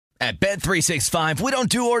At Bet365, we don't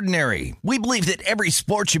do ordinary. We believe that every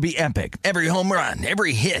sport should be epic. Every home run,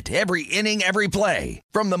 every hit, every inning, every play.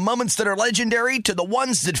 From the moments that are legendary to the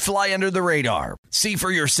ones that fly under the radar. See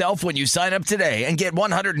for yourself when you sign up today and get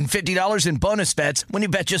 $150 in bonus bets when you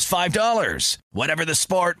bet just $5. Whatever the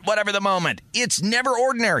sport, whatever the moment, it's never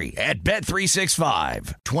ordinary at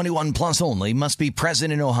Bet365. 21 plus only. Must be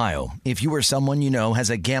present in Ohio. If you or someone you know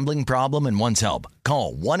has a gambling problem and wants help,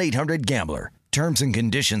 call 1-800-GAMBLER. Terms and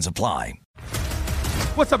conditions apply.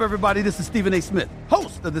 What's up, everybody? This is Stephen A. Smith,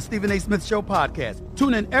 host of the Stephen A. Smith Show podcast.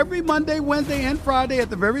 Tune in every Monday, Wednesday, and Friday at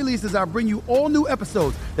the very least as I bring you all new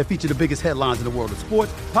episodes that feature the biggest headlines in the world of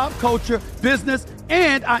sports, pop culture, business,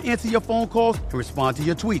 and I answer your phone calls and respond to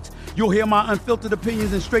your tweets. You'll hear my unfiltered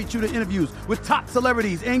opinions and straight-shooter interviews with top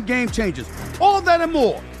celebrities and game changers. All that and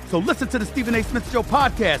more. So listen to the Stephen A. Smith Show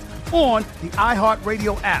podcast on the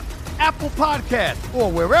iHeartRadio app, Apple Podcasts,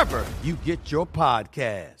 or wherever you get your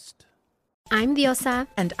podcast. I'm Diosa.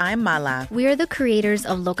 And I'm Mala. We are the creators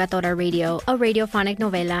of Locatora Radio, a radiophonic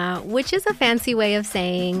novela, which is a fancy way of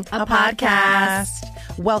saying a podcast.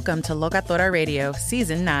 Welcome to Locatora Radio,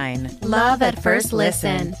 Season 9. Love at first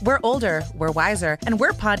listen. We're older, we're wiser, and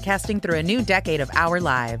we're podcasting through a new decade of our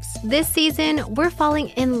lives. This season, we're falling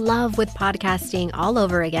in love with podcasting all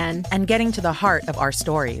over again. And getting to the heart of our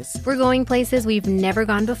stories. We're going places we've never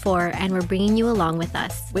gone before, and we're bringing you along with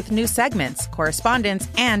us. With new segments, correspondence,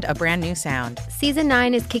 and a brand new sound. Season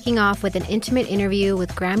 9 is kicking off with an intimate interview with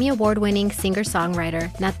Grammy Award-winning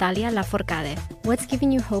singer-songwriter Natalia Lafourcade. What's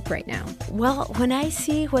giving you hope right now? Well, when I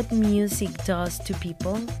see what music does to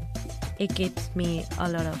people, it gives me a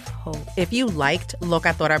lot of hope. If you liked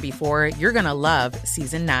Locatora before, you're going to love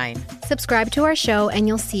Season 9. Subscribe to our show and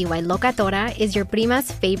you'll see why Locatora is your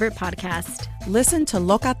prima's favorite podcast. Listen to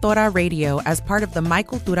Locatora Radio as part of the My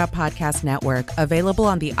Cultura Podcast Network, available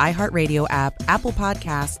on the iHeartRadio app, Apple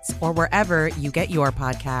Podcasts, or wherever you get your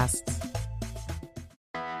podcasts.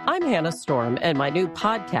 I'm Hannah Storm, and my new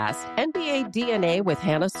podcast, NBA DNA with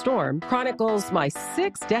Hannah Storm, chronicles my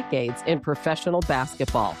 6 decades in professional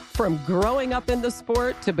basketball. From growing up in the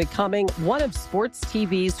sport to becoming one of sports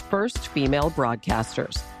TV's first female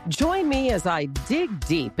broadcasters. Join me as I dig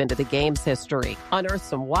deep into the game's history, unearth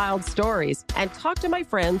some wild stories, and talk to my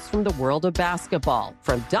friends from the world of basketball,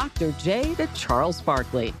 from Dr. J to Charles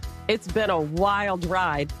Barkley. It's been a wild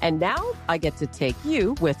ride, and now I get to take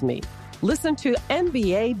you with me. Listen to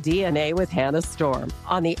NBA DNA with Hannah Storm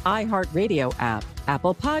on the iHeartRadio app,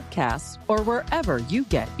 Apple Podcasts, or wherever you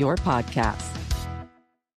get your podcasts.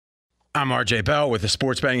 I'm RJ Bell with the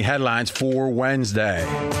sports betting headlines for Wednesday.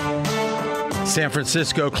 San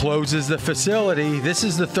Francisco closes the facility. This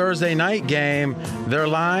is the Thursday night game. Their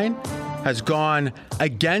line has gone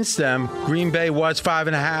against them. Green Bay was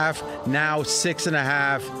 5.5, now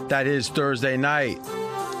 6.5. That is Thursday night.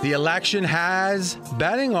 The election has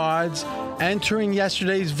betting odds. Entering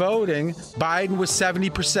yesterday's voting, Biden was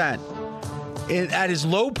 70%. At his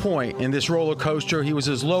low point in this roller coaster, he was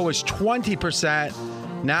as low as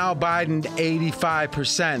 20%. Now Biden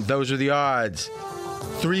 85%. Those are the odds.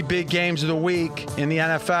 3 big games of the week in the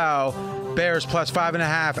NFL. Bears plus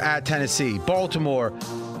 5.5 at Tennessee. Baltimore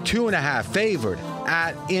 2.5 favored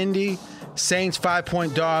at Indy. Saints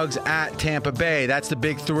 5-point dogs at Tampa Bay. That's the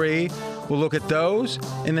big 3. We'll look at those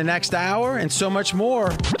in the next hour and so much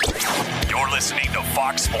more. You're listening to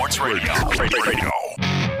Fox Sports Radio.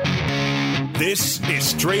 This is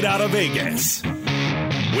Straight Out of Vegas.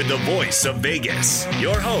 With the voice of Vegas,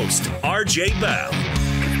 your host, RJ Bell.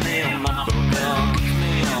 Give me a number, girl. Give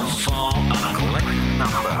me a phone. I'm collecting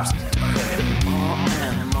numbers. More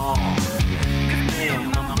and more. Give me a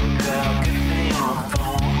number, girl. Give me a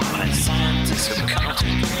phone. I'm a scientist of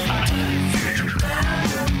counting. I tell you, future.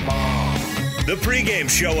 The pregame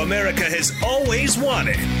show America has always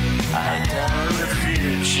wanted. I tell the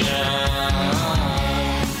future.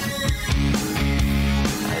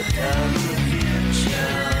 I tell the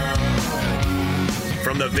future.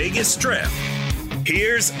 From the Vegas Strip,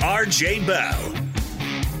 here's RJ Bell.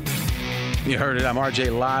 You heard it. I'm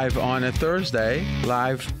RJ live on a Thursday,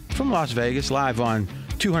 live from Las Vegas, live on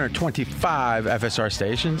 225 FSR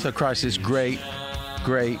stations across this great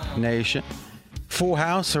nation. Full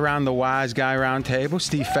house around the Wise Guy Round Table.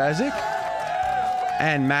 Steve Fezzik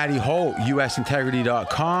and Maddie Holt,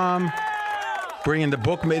 usintegrity.com, bringing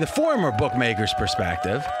the former bookmaker's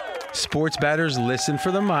perspective. Sports bettors listen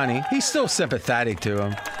for the money. He's still sympathetic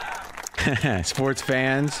to him. Sports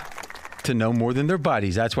fans to know more than their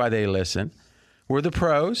buddies. That's why they listen. We're the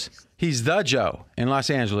pros. He's the Joe in Los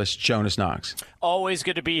Angeles, Jonas Knox. Always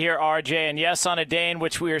good to be here, RJ. And yes, on a day in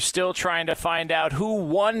which we are still trying to find out who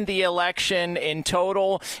won the election in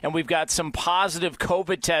total, and we've got some positive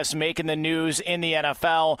COVID tests making the news in the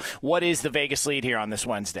NFL. What is the Vegas lead here on this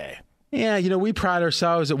Wednesday? Yeah, we pride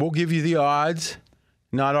ourselves that we'll give you the odds,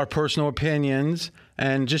 not our personal opinions.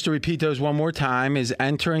 And just to repeat those one more time, is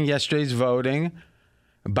entering yesterday's voting,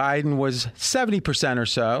 Biden was 70% or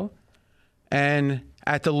so. And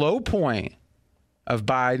at the low point of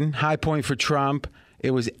Biden, high point for Trump,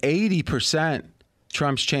 it was 80%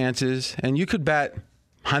 Trump's chances. And you could bet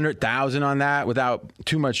 100,000 on that without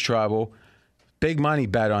too much trouble. Big money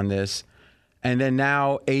bet on this. And then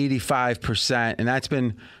now 85%. And that's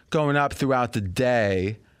been going up throughout the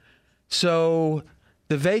day. So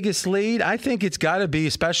the Vegas lead, I think it's got to be,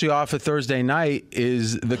 especially off of Thursday night,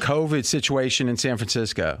 is the COVID situation in San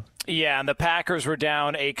Francisco. Yeah, and the Packers were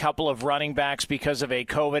down a couple of running backs because of a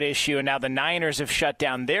COVID issue, and now the Niners have shut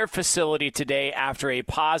down their facility today after a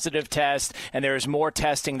positive test, and there is more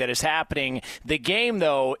testing that is happening. The game,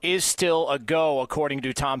 though, is still a go, according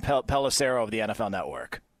to Tom Pelissero of the NFL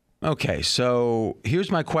Network. Okay, so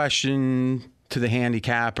here's my question to the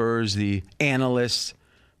handicappers, the analysts,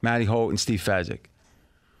 Matty Holt and Steve Fezzik.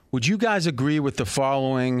 Would you guys agree with the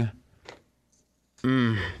following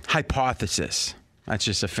hypothesis? That's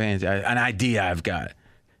just an idea I've got.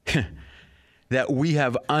 That we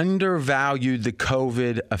have undervalued the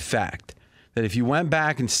COVID effect. That if you went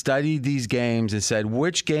back and studied these games and said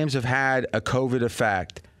which games have had a COVID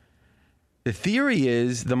effect, the theory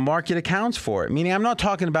is the market accounts for it. Meaning, I'm not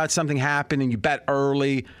talking about something happened and you bet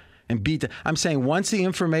early and beat I'm saying once the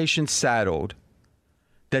information settled,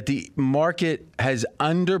 that the market has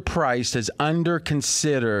underpriced, has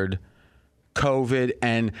underconsidered COVID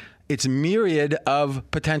and its myriad of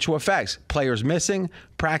potential effects. Players missing,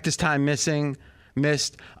 practice time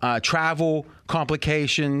missed, travel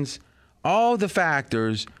complications, all the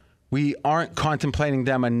factors, we aren't contemplating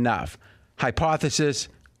them enough. Hypothesis,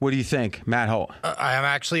 what do you think, Matt Holt? I'm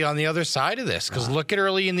actually on the other side of this because look at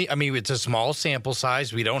early in it's a small sample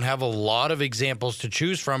size. We don't have a lot of examples to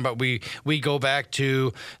choose from, but we go back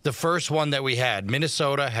to the first one that we had.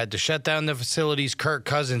 Minnesota had to shut down the facilities. Kirk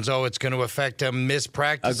Cousins, it's going to affect them. Missed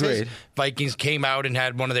practices. Agreed. Vikings came out and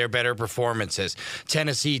had one of their better performances.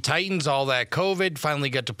 Tennessee Titans, all that COVID, finally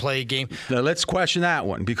got to play a game. Now, let's question that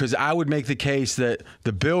one because I would make the case that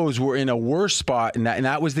the Bills were in a worse spot, and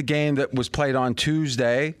that was the game that was played on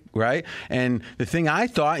Tuesday, right? And the thing I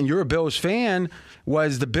thought, and you're a Bills fan,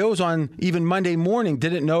 was the Bills on even Monday morning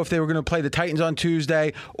didn't know if they were going to play the Titans on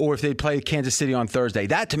Tuesday or if they'd play Kansas City on Thursday.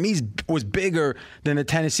 That, to me, was bigger than the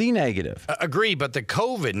Tennessee negative. Agree, but the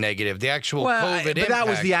COVID negative, the actual COVID impact. But that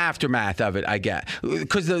was the aftermath of it, I get.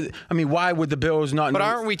 Because, why would the Bills not... But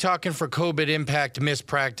aren't we talking for COVID impact, missed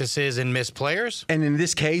practices and missed players? And in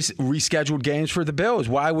this case, rescheduled games for the Bills.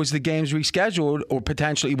 Why was the games rescheduled or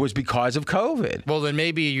potentially was because of COVID? Well, then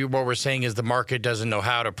maybe what we're saying is the market doesn't know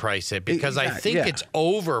how to price it because I think it's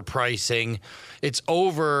overpricing. It's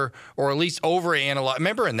over, or at least overanalyzed.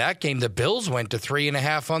 Remember in that game, the Bills went to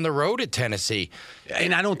 3.5 on the road at Tennessee.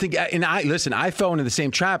 And I don't think, I fell into the same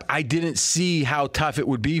trap. I didn't see how tough it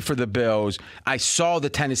would be for the Bills. I saw the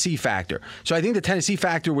Tennessee factor. So I think the Tennessee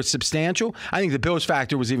factor was substantial. I think the Bills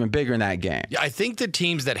factor was even bigger in that game. I think the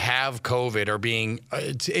teams that have COVID are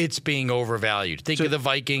it's being overvalued. Think of the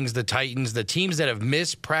Vikings, the Titans, the teams that have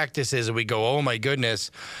missed practices, and we go, oh my goodness,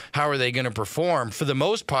 how are they going to perform? For the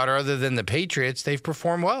most part, other than the Patriots, they've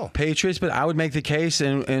performed well. Patriots, but I would make the case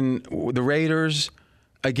in the Raiders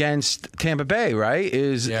against Tampa Bay, right?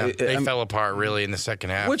 They fell apart really in the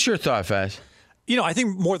second half. What's your thought, Fez? I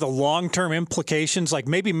think more the long-term implications, like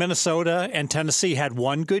maybe Minnesota and Tennessee had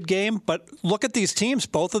one good game, but look at these teams,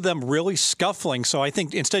 both of them really scuffling. So I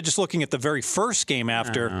think instead of just looking at the very first game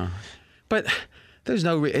after. But there's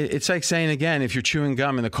no, it's like saying again, if you're chewing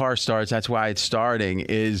gum and the car starts, that's why it's starting.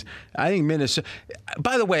 I think Minnesota,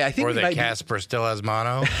 by the way, I think. Or that Casper still has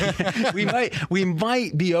mono. we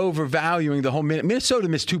might be overvaluing the whole Minnesota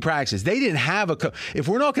missed 2 practices. They didn't have if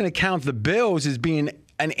we're not going to count the Bills as being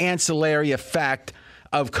an ancillary effect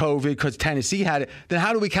of COVID because Tennessee had it, then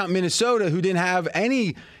how do we count Minnesota who didn't have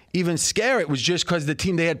any even scare? It was just because the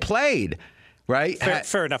team they had played. Right?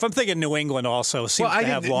 Fair enough. I'm thinking New England also seems to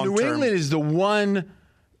have long-term. New England is the one.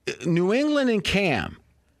 New England and Cam,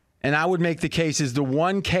 and I would make the case is the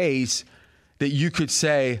one case that you could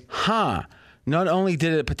say, not only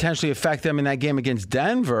did it potentially affect them in that game against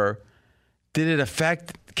Denver, did it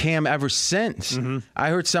affect Cam ever since? Mm-hmm. I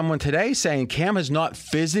heard someone today saying Cam has not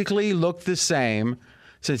physically looked the same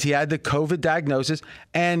since he had the COVID diagnosis,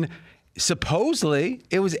 and supposedly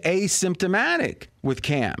it was asymptomatic with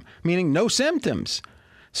Cam, meaning no symptoms.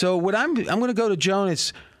 So what I'm going to go to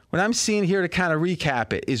Jonas. What I'm seeing here to kind of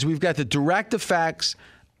recap it is we've got the direct effects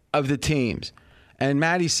of the teams. And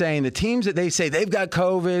Maddie's saying the teams that they say they've got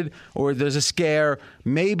COVID or there's a scare,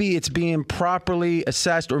 maybe it's being properly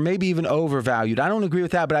assessed or maybe even overvalued. I don't agree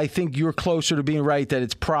with that, but I think you're closer to being right that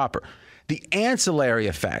it's proper. The ancillary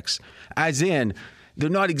effects, as in they're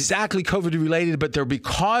not exactly COVID related, but they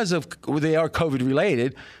are COVID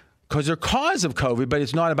related because they're cause of COVID, but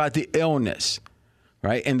it's not about the illness,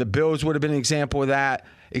 right? And the Bills would have been an example of that,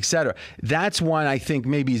 et cetera. That's one I think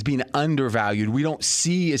maybe is being undervalued. We don't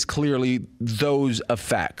see as clearly those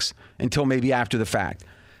effects until maybe after the fact.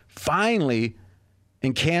 Finally,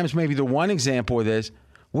 and Cam's maybe the one example of this,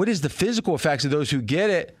 what is the physical effects of those who get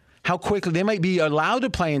it? How quickly they might be allowed to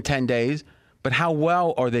play in 10 days, but how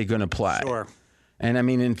well are they going to play? Sure. And I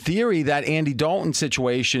mean, in theory, that Andy Dalton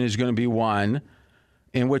situation is going to be one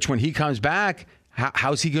in which when he comes back,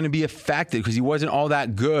 how's he going to be affected? Because he wasn't all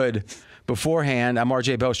that good beforehand. I'm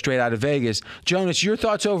RJ Bell, straight out of Vegas. Jonas, your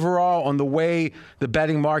thoughts overall on the way the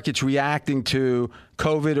betting market's reacting to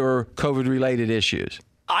COVID or COVID-related issues?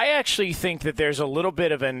 I actually think that there's a little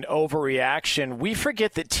bit of an overreaction. We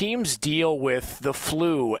forget that teams deal with the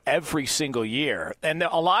flu every single year. And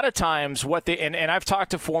a lot of times and I've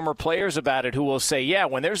talked to former players about it who will say, yeah,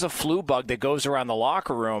 when there's a flu bug that goes around the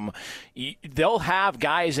locker room, they'll have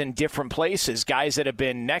guys in different places, guys that have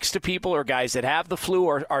been next to people or guys that have the flu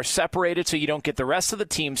or are separated so you don't get the rest of the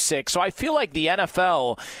team sick. So I feel like the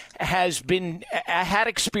NFL had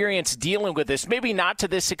experience dealing with this, maybe not to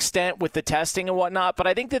this extent with the testing and whatnot, but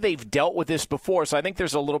I think that they've dealt with this before. So I think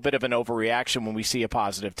there's a little bit of an overreaction when we see a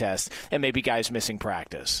positive test and maybe guys missing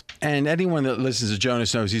practice. And anyone that listens to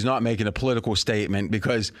Jonas knows he's not making a political statement,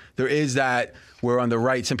 because there is that where on the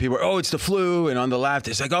right some people are, it's the flu, and on the left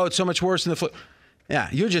it's like, it's so much worse than the flu. Yeah,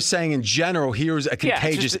 you're just saying in general here's a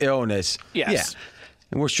contagious illness. Yes. Yeah.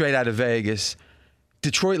 And we're straight out of Vegas.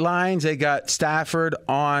 Detroit Lions, they got Stafford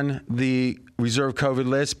on the reserve COVID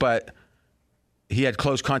list, but he had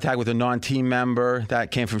close contact with a non-team member.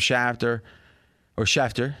 That came from Shafty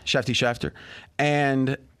Schefter.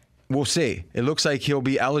 And we'll see. It looks like he'll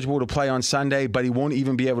be eligible to play on Sunday, but he won't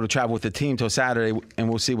even be able to travel with the team till Saturday, and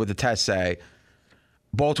we'll see what the tests say.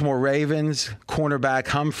 Baltimore Ravens, cornerback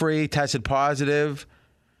Humphrey tested positive.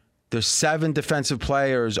 There's 7 defensive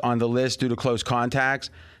players on the list due to close contacts.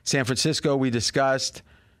 San Francisco, we discussed,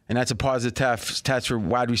 and that's a positive test for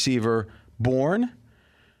wide receiver Bourne.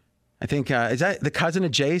 I think, is that the cousin of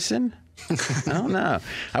Jason? I don't know.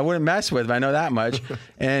 I wouldn't mess with him. I know that much.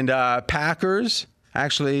 And Packers,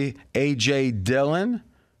 actually, A.J. Dillon.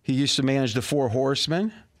 He used to manage the Four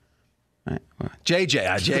Horsemen. Right.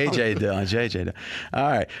 JJ Dillon.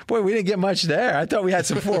 All right. Boy, we didn't get much there. I thought we had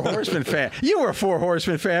some Four Horsemen fan. You were a Four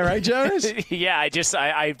Horsemen fan, right, Jonas? Yeah,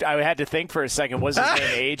 I had to think for a second. Was his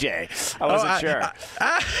name AJ? I wasn't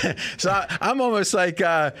sure. So I'm almost like,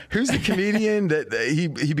 who's the comedian that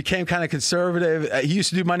he became kind of conservative? He used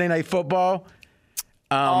to do Monday Night Football.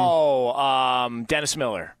 Dennis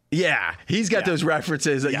Miller. Yeah, he's got those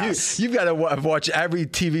references. Yes. You've got to watch every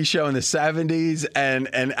TV show in the 70s and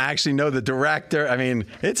actually know the director. I mean,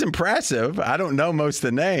 it's impressive. I don't know most of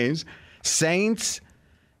the names. Saints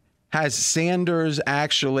has Sanders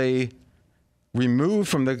actually removed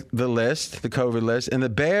from the list, the COVID list, and the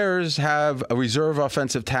Bears have a reserve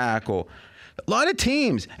offensive tackle. A lot of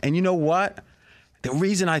teams. And you know what? The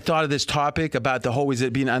reason I thought of this topic about the whole is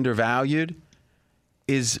it being undervalued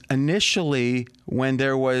is initially when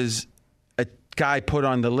there was a guy put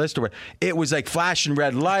on the list, or it was like flashing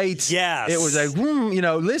red lights. Yes. It was like,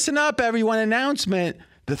 listen up, everyone, announcement.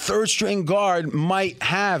 The third string guard might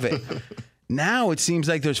have it. Now it seems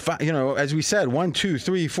like there's, as we said, 1, 2,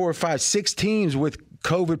 3, 4, 5, 6 teams with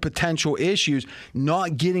COVID potential issues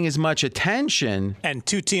not getting as much attention. And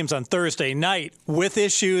 2 teams on Thursday night with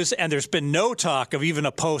issues, and there's been no talk of even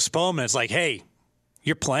a postponement. It's like, hey,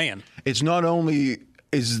 you're playing. It's not only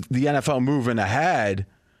is the NFL moving ahead,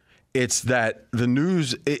 it's that the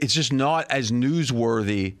news, it's just not as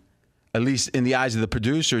newsworthy, at least in the eyes of the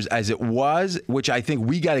producers, as it was, which I think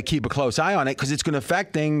we got to keep a close eye on it because it's going to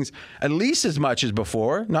affect things at least as much as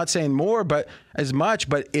before. Not saying more, but as much.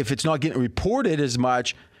 But if it's not getting reported as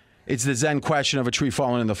much, it's the Zen question of a tree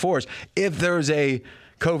falling in the forest. If there's a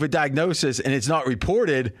COVID diagnosis and it's not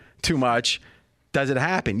reported too much, does it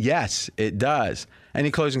happen? Yes, it does.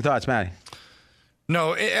 Any closing thoughts, Matty?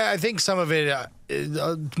 No, I think some of it,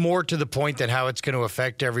 more to the point than how it's going to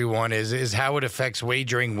affect everyone, is how it affects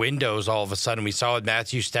wagering windows all of a sudden. We saw with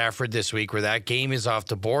Matthew Stafford this week where that game is off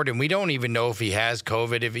the board, and we don't even know if he has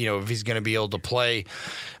COVID, if he's going to be able to play.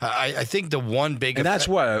 I think the one big... And that's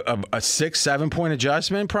what, a 6-7 point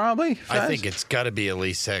adjustment probably? I think it's got to be at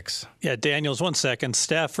least 6. Yeah, Daniels, 1 second.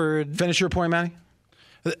 Stafford. Finish your point, Matty.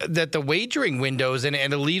 That the wagering windows, and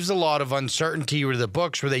it leaves a lot of uncertainty with the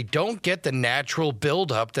books where they don't get the natural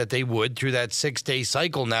buildup that they would through that 6-day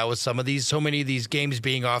cycle now with so many of these games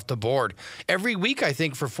being off the board. Every week, I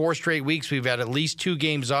think, for 4 straight weeks, we've had at least 2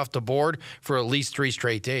 games off the board for at least 3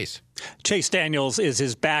 straight days. Chase Daniels is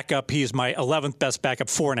his backup. He's my 11th best backup,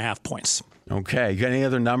 4.5 points. Okay. You got any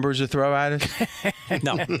other numbers to throw at us?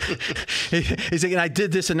 No. He's like, and I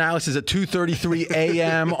did this analysis at 2:33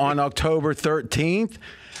 a.m. on October 13th.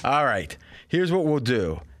 All right. Here's what we'll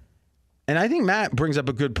do. And I think Matt brings up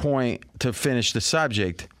a good point to finish the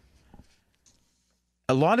subject.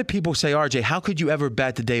 A lot of people say, RJ, how could you ever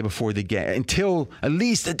bet the day before the game? Until at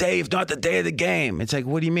least the day, if not the day of the game. It's like,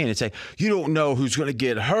 what do you mean? It's like, you don't know who's going to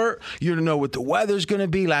get hurt. You don't know what the weather's going to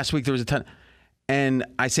be. Last week there was a ton. And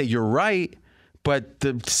I say, you're right. But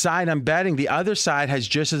the side I'm betting, the other side has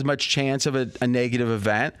just as much chance of a negative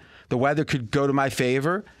event. The weather could go to my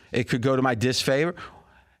favor. It could go to my disfavor.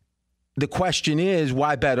 The question is,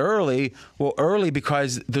 why bet early? Well, early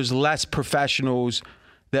because there's less professionals,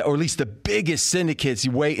 that, or at least the biggest syndicates,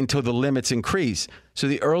 you wait until the limits increase. So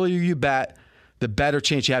the earlier you bet, the better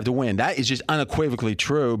chance you have to win. That is just unequivocally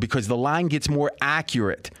true because the line gets more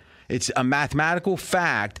accurate. It's a mathematical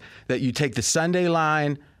fact that you take the Sunday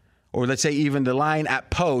line, or let's say even the line at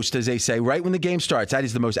post, as they say, right when the game starts. That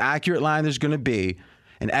is the most accurate line there's going to be.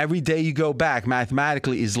 And every day you go back,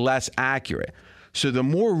 mathematically, is less accurate. So the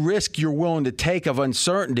more risk you're willing to take of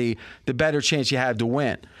uncertainty, the better chance you have to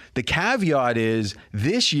win. The caveat is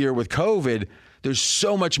this year with COVID, there's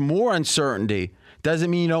so much more uncertainty.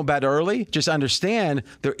 Doesn't mean you don't bet early. Just understand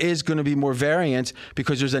there is going to be more variance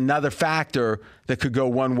because there's another factor that could go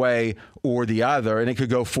one way or the other, and it could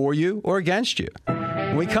go for you or against you.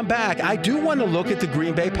 When we come back, I do want to look at the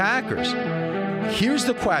Green Bay Packers. Here's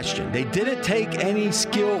the question. They didn't take any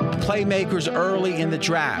skilled playmakers early in the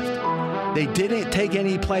draft. They didn't take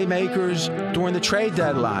any playmakers during the trade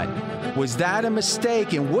deadline. Was that a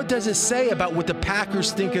mistake? And what does it say about what the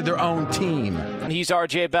Packers think of their own team? He's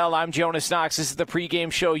RJ Bell. I'm Jonas Knox. This is the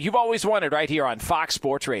pregame show you've always wanted right here on Fox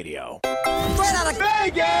Sports Radio. Straight out of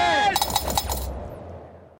Vegas!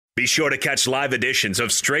 Be sure to catch live editions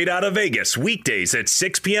of Straight Out of Vegas weekdays at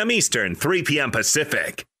 6 p.m. Eastern, 3 p.m.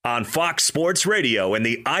 Pacific on Fox Sports Radio and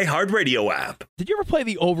the iHeartRadio app. Did you ever play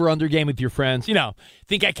the over-under game with your friends? You know,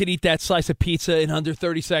 think I could eat that slice of pizza in under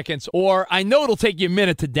 30 seconds? Or I know it'll take you a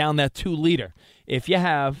minute to down that 2-liter. If you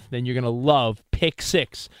have, then you're going to love Pick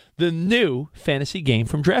 6, the new fantasy game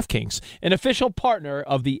from DraftKings, an official partner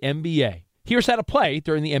of the NBA. Here's how to play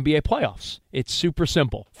during the NBA playoffs. It's super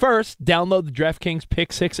simple. First, download the DraftKings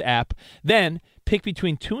Pick 6 app. Then, pick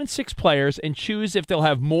between 2 and 6 players and choose if they'll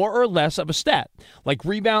have more or less of a stat, like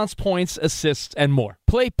rebounds, points, assists, and more.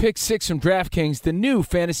 Play Pick 6 from DraftKings, the new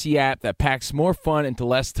fantasy app that packs more fun into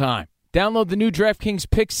less time. Download the new DraftKings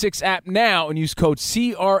Pick 6 app now and use code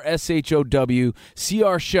CRSHOW,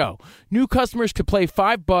 CRSHOW. New customers could play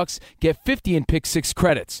 $5, get 50 in Pick 6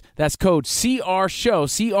 credits. That's code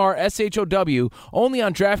CRSHOW, CRSHOW, only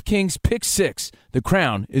on DraftKings Pick 6. The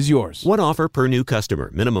crown is yours. One offer per new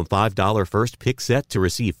customer. Minimum $5 first pick set to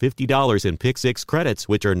receive $50 in Pick 6 credits,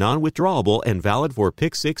 which are non-withdrawable and valid for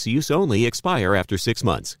Pick 6 use only. Expire after 6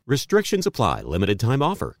 months. Restrictions apply. Limited time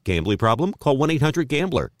offer. Gambling problem? Call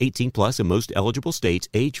 1-800-GAMBLER. 18 plus in most eligible states.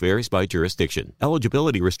 Age varies by jurisdiction.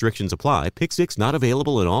 Eligibility restrictions apply. Pick 6 not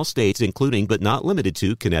available in all states, including but not limited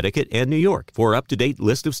to Connecticut and New York. For up-to-date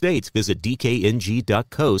list of states, visit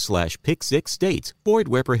dkng.co/pick6states. Void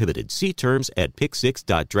where prohibited. See terms at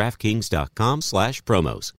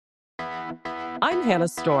pick6.draftkings.com/promos. I'm Hannah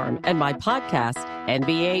Storm, and my podcast,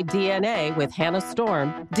 NBA DNA with Hannah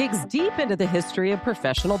Storm, digs deep into the history of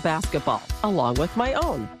professional basketball, along with my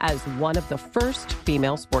own, as one of the first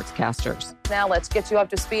female sportscasters. Now let's get you up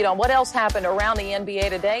to speed on what else happened around the NBA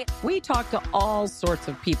today. We talked to all sorts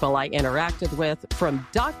of people I interacted with, from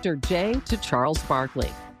Dr. J to Charles Barkley,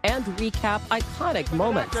 and recap iconic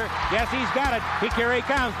moments. Yes, he's got it. Here he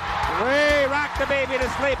comes. Way rock the baby to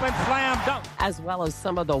sleep and slam dunk. As well as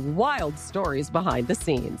some of the wild stories behind the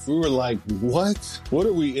scenes. We were like, what? What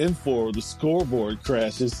are we in for? The scoreboard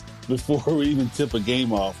crashes before we even tip a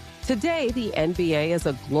game off. Today, the NBA is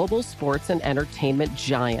a global sports and entertainment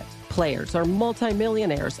giant. Players are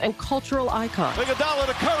multimillionaires and cultural icons. Iguodala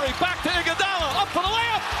to Curry, back to Iguodala, up for the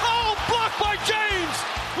layup. Oh, blocked by James.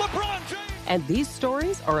 LeBron James. And these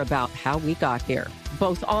stories are about how we got here,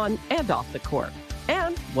 both on and off the court.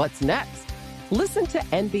 And what's next? Listen to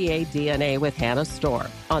NBA DNA with Hannah Storm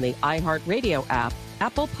on the iHeartRadio app,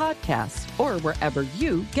 Apple Podcasts, or wherever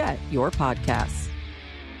you get your podcasts.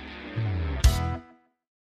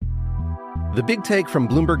 The Big Take from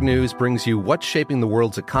Bloomberg News brings you what's shaping the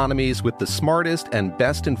world's economies with the smartest and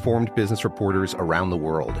best-informed business reporters around the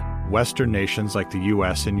world. Western nations like the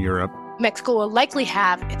U.S. and Europe. Mexico will likely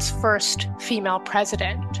have its first female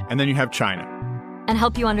president. And then you have China. And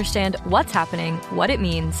help you understand what's happening, what it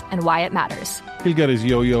means, and why it matters. He'll get his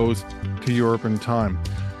yo-yos to Europe in time.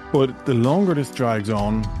 But the longer this drags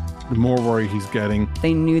on, the more worry he's getting.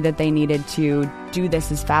 They knew that they needed to do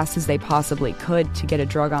this as fast as they possibly could to get a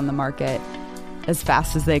drug on the market as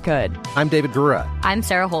fast as they could. I'm David Gura. I'm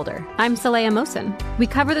Sarah Holder. I'm Saleha Mohsen. We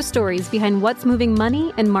cover the stories behind what's moving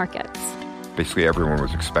money and markets. Basically, everyone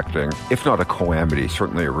was expecting, if not a calamity,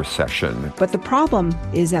 certainly a recession. But the problem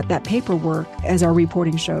is that paperwork, as our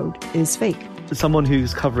reporting showed, is fake. As someone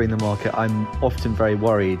who's covering the market, I'm often very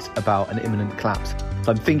worried about an imminent collapse.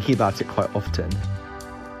 So I'm thinking about it quite often.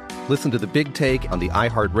 Listen to The Big Take on the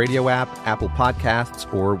iHeartRadio app, Apple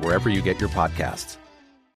Podcasts, or wherever you get your podcasts.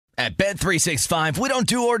 At Bet365, we don't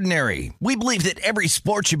do ordinary. We believe that every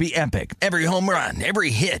sport should be epic. Every home run,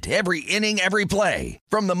 every hit, every inning, every play.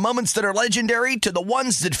 From the moments that are legendary to the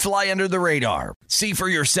ones that fly under the radar. See for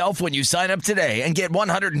yourself when you sign up today and get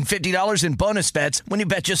 $150 in bonus bets when you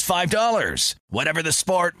bet just $5. Whatever the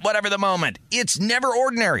sport, whatever the moment, it's never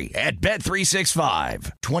ordinary at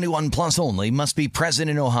Bet365. 21 plus only. Must be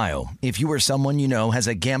present in Ohio. If you or someone you know has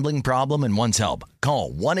a gambling problem and wants help,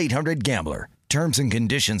 call 1-800-GAMBLER. Terms and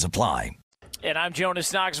conditions apply. And I'm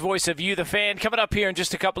Jonas Knox, voice of You, the Fan. Coming up here in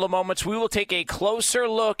just a couple of moments, we will take a closer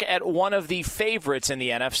look at one of the favorites in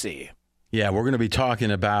the NFC. Yeah, we're going to be talking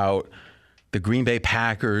about the Green Bay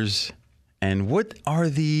Packers and what's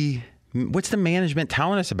the management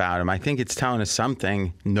telling us about them? I think it's telling us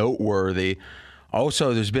something noteworthy.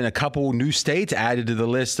 Also, there's been a couple new states added to the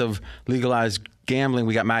list of legalized gambling.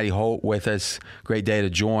 We got Maddie Holt with us. Great day to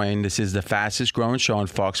join. This is the fastest growing show on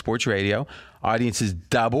Fox Sports Radio. Audience has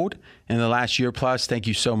doubled in the last year plus. Thank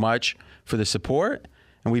you so much for the support.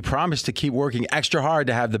 And we promise to keep working extra hard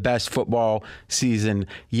to have the best football season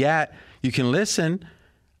yet. You can listen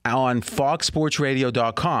on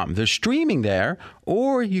foxsportsradio.com. They're streaming there,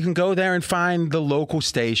 or you can go there and find the local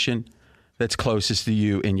station that's closest to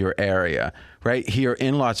you in your area. Right here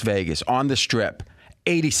in Las Vegas, on the Strip,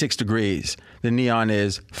 86 degrees. The neon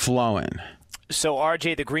is flowing. So,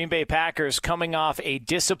 RJ, the Green Bay Packers coming off a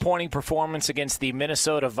disappointing performance against the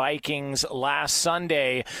Minnesota Vikings last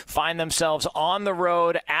Sunday, find themselves on the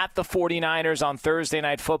road at the 49ers on Thursday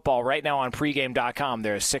Night Football. Right now on pregame.com,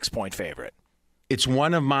 they're a 6-point favorite. It's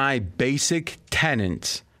one of my basic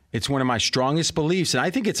tenets. It's one of my strongest beliefs, and I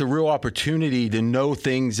think it's a real opportunity to know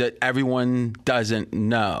things that everyone doesn't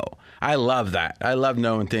know. I love that. I love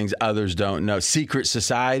knowing things others don't know. Secret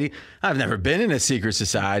society. I've never been in a secret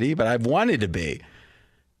society, but I've wanted to be.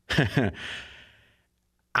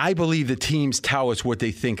 I believe the teams tell us what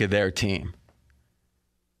they think of their team.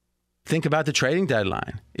 Think about the trading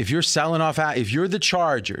deadline. If you're selling off, if you're the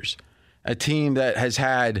Chargers, a team that has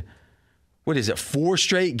had, 4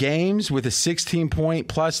 straight games with a 16-point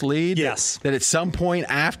plus lead? Yes. That at some point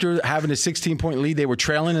after having a 16-point lead, they were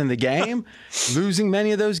trailing in the game, losing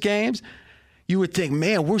many of those games. You would think,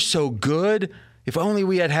 man, we're so good. If only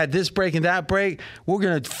we had this break and that break, we're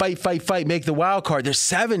going to fight, make the wild card. There's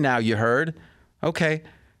 7 now, you heard. Okay.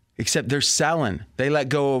 Except they're selling. They let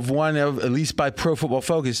go of one of, at least by Pro Football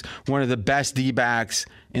Focus, one of the best D-backs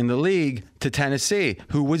in the league to Tennessee,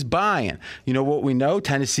 who was buying. You know what we know?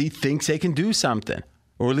 Tennessee thinks they can do something,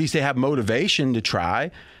 or at least they have motivation to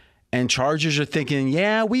try. And Chargers are thinking,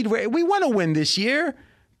 yeah, we want to win this year,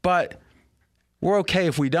 but we're okay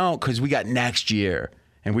if we don't because we got next year,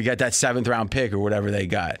 and we got that 7th-round pick or whatever they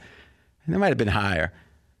got. And they might have been higher.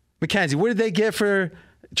 Mackenzie, what did they get for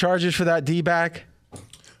Chargers for that D-back?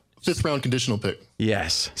 5th-round conditional pick.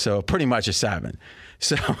 Yes, so pretty much a 7.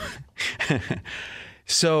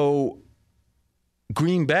 So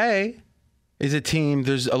Green Bay is a team,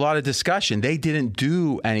 there's a lot of discussion. They didn't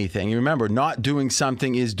do anything. You remember, not doing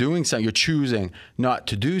something is doing something. You're choosing not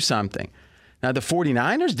to do something. Now, the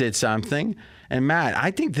 49ers did something. And, Matt,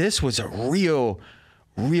 I think this was a real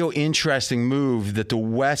interesting move that the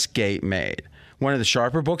Westgate made. One of the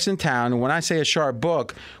sharper books in town. And when I say a sharp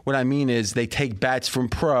book, what I mean is they take bets from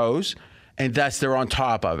pros, and thus they're on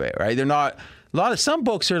top of it, right? They're not Some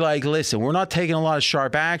books are like, listen, we're not taking a lot of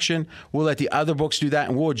sharp action. We'll let the other books do that,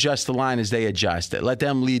 and we'll adjust the line as they adjust it. Let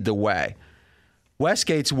them lead the way.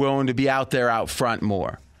 Westgate's willing to be out there out front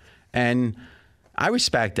more. And I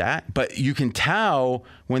respect that, but you can tell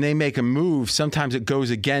when they make a move, sometimes it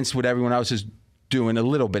goes against what everyone else is doing a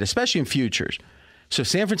little bit, especially in futures. So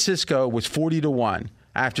San Francisco was 40-1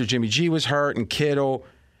 after Jimmy G was hurt and Kittle.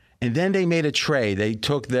 And then they made a trade. They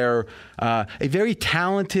took their a very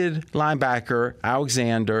talented linebacker,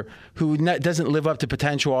 Alexander, who doesn't live up to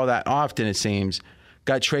potential all that often, it seems,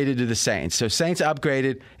 got traded to the Saints. So Saints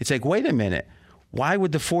upgraded. It's like, wait a minute. Why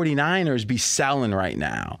would the 49ers be selling right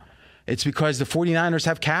now? It's because the 49ers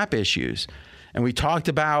have cap issues. And we talked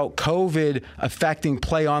about COVID affecting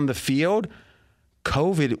play on the field.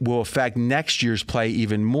 COVID will affect next year's play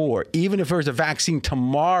even more. Even if there's a vaccine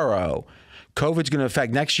tomorrow, COVID's going to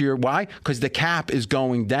affect next year. Why? Because the cap is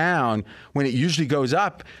going down when it usually goes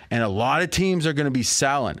up, and a lot of teams are going to be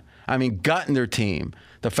selling. I mean, gutting their team.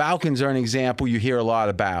 The Falcons are an example you hear a lot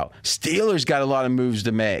about. Steelers got a lot of moves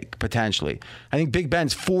to make, potentially. I think Big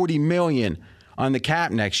Ben's $40 million on the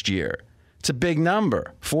cap next year. It's a big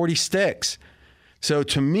number, 40 sticks. So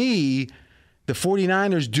to me, the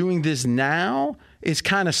 49ers doing this now is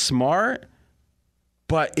kind of smart,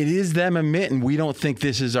 but it is them admitting we don't think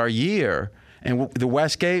this is our year. And the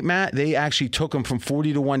Westgate, Matt, they actually took them from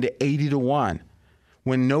 40-1 to 80-1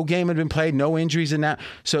 when no game had been played, no injuries in that.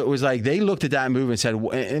 So it was like they looked at that move and said,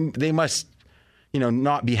 and they must,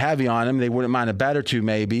 not be heavy on them. They wouldn't mind a bet or two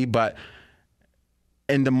maybe,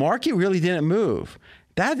 and the market really didn't move.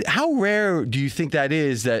 How rare do you think that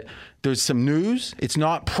is that there's some news? It's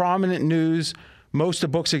not prominent news. Most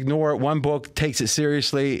of the books ignore it. One book takes it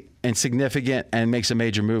seriously and significant and makes a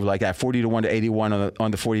major move like that, 40-1 to 81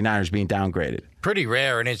 on the 49ers being downgraded. Pretty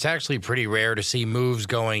rare, and it's actually pretty rare to see moves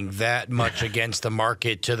going that much against the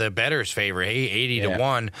market to the bettor's favor,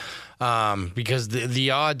 80-1, because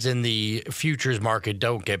the odds in the futures market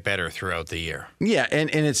don't get better throughout the year. Yeah,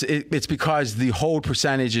 and it's because the hold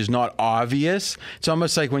percentage is not obvious. It's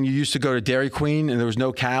almost like when you used to go to Dairy Queen and there was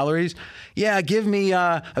no calories. Yeah, give me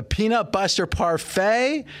a peanut butter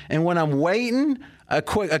parfait, and when I'm waiting, a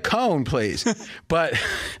cone, please. But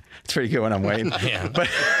it's pretty good when I'm waiting. Yeah. But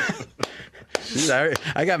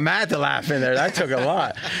I got Matt to laugh in there. That took a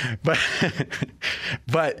lot.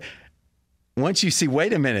 But once you see,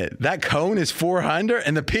 wait a minute, that cone is 400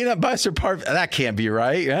 and the peanut butter parfait, that can't be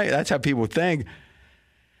right? That's how people think.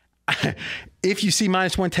 If you see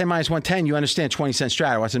 -110, you understand 20-cent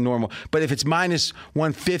straddle. That's a normal. But if it's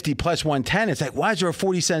 -150 plus 110, it's like, why is there a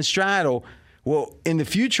 40-cent straddle? Well, in the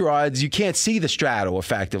future odds, you can't see the straddle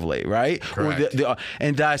effectively, right? Correct.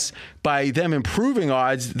 And thus, by them improving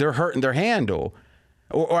odds, they're hurting their handle.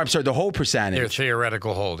 Or I'm sorry, the hold percentage. Their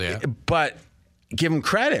theoretical hold, yeah. But give them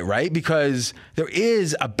credit, right? Because there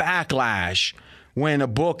is a backlash when a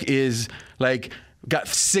book is like got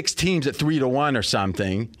 6 teams at 3-1 or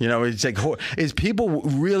something. It's like, is people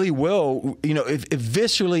really will, if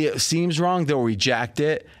viscerally it seems wrong, they'll reject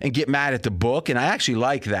it and get mad at the book. And I actually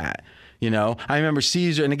like that. I remember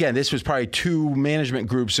Caesar, and again, this was probably 2 management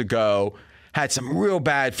groups ago, had some real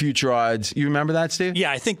bad future odds. You remember that, Steve?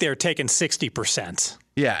 Yeah, I think they were taking 60%.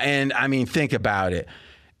 Yeah, and I mean, think about it.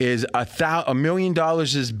 Is $1 million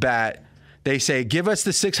is bet. They say, give us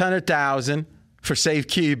the $600,000 for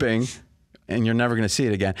safekeeping, and you're never going to see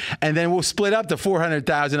it again. And then we'll split up the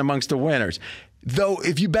 $400,000 amongst the winners. Though,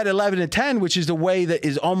 if you bet 11-10, which is the way that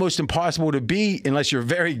is almost impossible to beat unless you're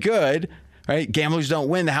very good. Right? Gamblers don't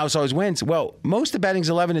win. The house always wins. Well, most of the betting's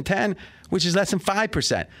 11-10, which is less than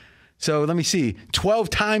 5%. So let me see. 12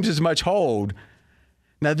 times as much hold.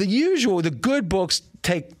 Now, the good books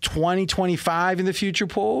take 20, 25 in the future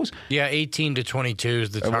pools. Yeah, 18 to 22 is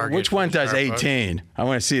the target. Which one does 18? I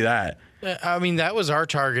want to see that. I mean, that was our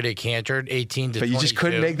target at Cantor, 18 to 22. But you just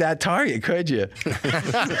couldn't make that target, could you?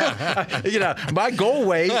 My goal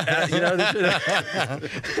weight,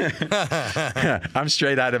 I'm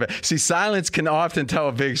straight out of it. See, silence can often tell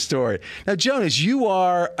a big story. Now, Jonas, you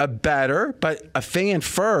are a bettor, but a fan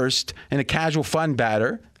first and a casual fun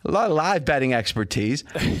bettor. A lot of live betting expertise.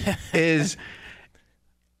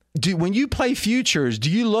 When you play futures,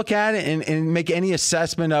 do you look at it and make any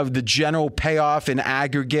assessment of the general payoff in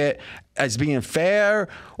aggregate as being fair,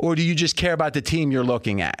 or do you just care about the team you're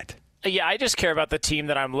looking at? Yeah, I just care about the team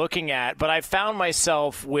that I'm looking at, but I found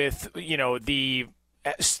myself with,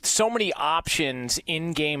 so many options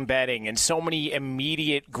in game betting and so many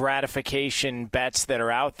immediate gratification bets that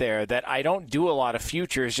are out there that I don't do a lot of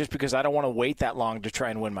futures just because I don't want to wait that long to try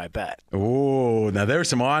and win my bet. Oh, now there's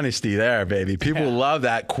some honesty there, baby. People love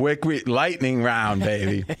that quick lightning round,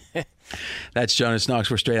 baby. That's Jonas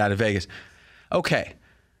Knox. We're straight out of Vegas. Okay.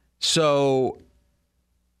 So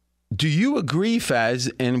do you agree,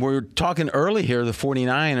 Fez, and we're talking early here, the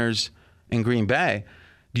 49ers in Green Bay,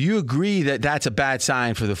 do you agree that that's a bad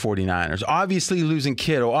sign for the 49ers? Obviously losing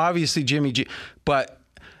Kittle, obviously Jimmy G, but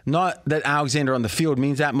not that Alexander on the field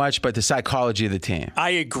means that much, but the psychology of the team.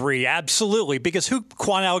 I agree, absolutely, because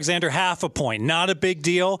Quan Alexander, half a point, not a big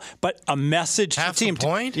deal, but a message half to the team. Half a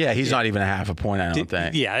point? Yeah, he's not even a half a point, I don't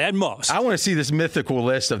think. Yeah, at most. I want to see this mythical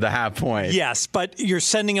list of the half point. Yes, but you're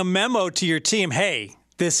sending a memo to your team, hey,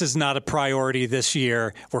 this is not a priority this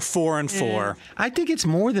year. We're 4-4. I think it's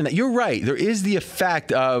more than that. You're right. There is the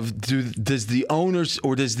effect of does the owners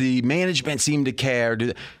or does the management seem to care?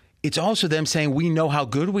 It's also them saying we know how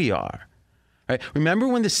good we are. Right? Remember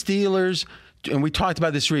when the Steelers, and we talked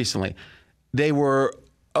about this recently, they were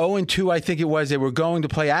 0-2, I think it was. They were going to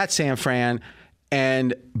play at San Fran,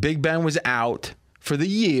 and Big Ben was out for the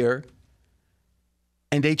year,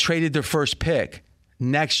 and they traded their first pick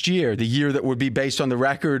next year, the year that would be based on the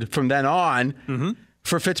record from then on,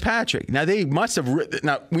 for Fitzpatrick. Now, they must have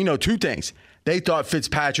now, we know two things. They thought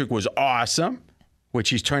Fitzpatrick was awesome, which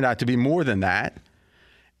he's turned out to be more than that,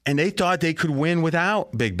 and they thought they could win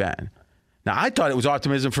without Big Ben. Now, I thought it was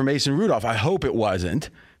optimism for Mason Rudolph. I hope it wasn't,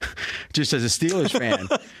 just as a Steelers fan.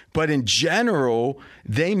 But in general,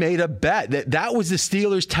 they made a bet that was the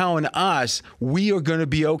Steelers telling us we are going to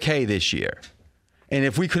be okay this year. And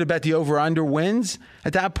if we could have bet the over-under wins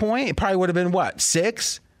at that point, it probably would have been, what,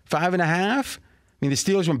 6, 5.5? I mean, the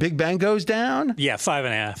Steelers, when Big Ben goes down? Yeah,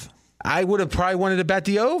 5.5. I would have probably wanted to bet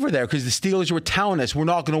the over there because the Steelers were telling us we're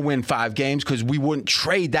not going to win 5 games because we wouldn't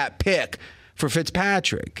trade that pick for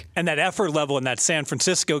Fitzpatrick. And that effort level in that San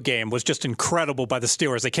Francisco game was just incredible by the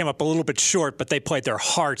Steelers. They came up a little bit short, but they played their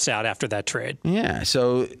hearts out after that trade. Yeah,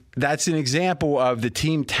 so that's an example of the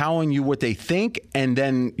team telling you what they think, and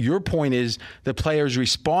then your point is the players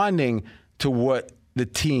responding to what the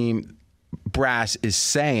team brass is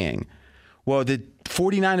saying. Well, the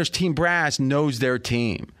 49ers team brass knows their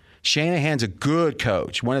team. Shanahan's a good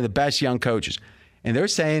coach, one of the best young coaches. And they're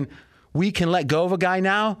saying, we can let go of a guy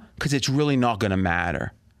now because it's really not going to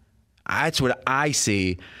matter. That's what I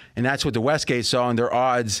see, and that's what the Westgate saw, and their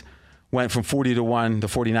odds went from 40-1, the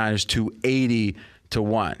 49ers, to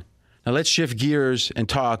 80-1. Now let's shift gears and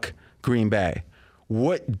talk Green Bay.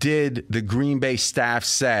 What did the Green Bay staff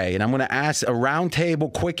say? And I'm going to ask a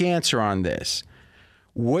roundtable quick answer on this.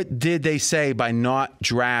 What did they say by not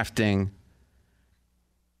drafting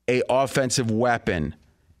an offensive weapon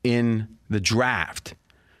in the draft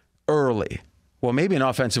early? Well, maybe an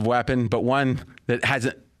offensive weapon, but one that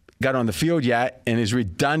hasn't got on the field yet and is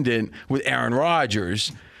redundant with Aaron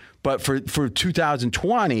Rodgers. But for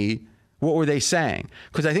 2020, what were they saying?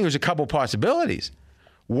 Because I think there's a couple possibilities.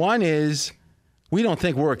 One is we don't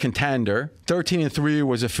think we're a contender. 13-3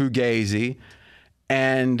 was a fugazi.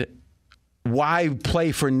 And why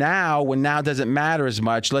play for now when now doesn't matter as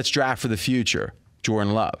much? Let's draft for the future.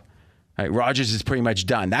 Jordan Love. Right, Rodgers is pretty much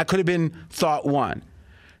done. That could have been thought one.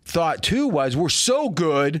 Thought two was we're so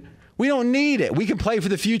good, we don't need it. We can play for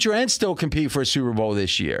the future and still compete for a Super Bowl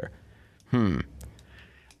this year.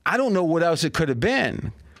 I don't know what else it could have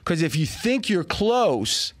been. Because if you think you're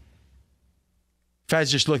close, Faz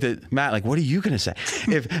just looked at Matt like, what are you going to say?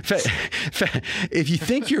 If you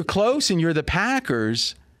think you're close and you're the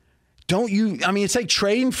Packers, don't you? I mean, it's like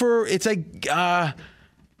trading for, it's like,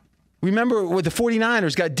 remember what the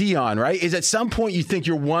 49ers got Dion, right? Is at some point you think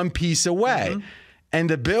you're one piece away. And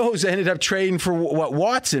the Bills ended up trading for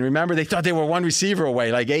Watson. Remember, they thought they were one receiver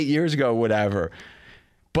away like 8 years ago, whatever.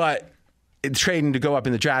 But trading to go up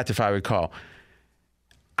in the draft, if I recall.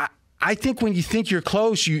 I think when you think you're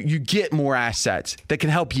close, you get more assets that can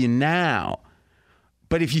help you now.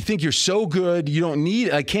 But if you think you're so good, you don't need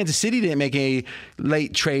it. Like Kansas City didn't make any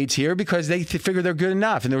late trades here because they figure they're good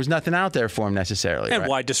enough and there was nothing out there for them necessarily. And right?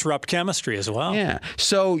 why disrupt chemistry as well? Yeah.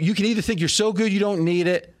 So you can either think you're so good you don't need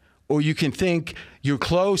it, or you can think you're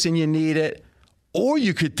close and you need it, or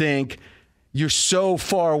you could think you're so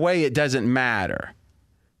far away it doesn't matter.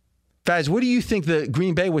 Faz, what do you think the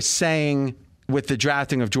Green Bay was saying with the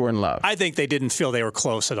drafting of Jordan Love? I think they didn't feel they were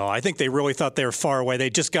close at all. I think they really thought they were far away.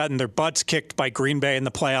 They'd just gotten their butts kicked by Green Bay in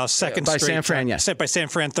the playoffs. By San Fran, yeah. By San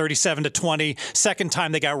Fran, 37-20. Second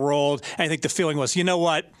time they got rolled. I think the feeling was, you know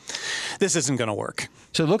what? This isn't going to work.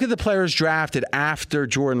 So look at the players drafted after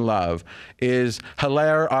Jordan Love. Is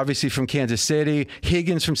Hilaire, obviously from Kansas City,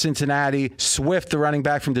 Higgins from Cincinnati, Swift, the running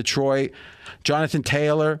back from Detroit, Jonathan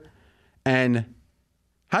Taylor, and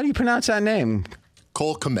how do you pronounce that name?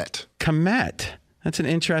 Cole Kmet. Kmet. That's an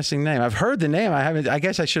interesting name. I've heard the name. I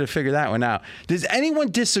guess I should have figured that one out. Does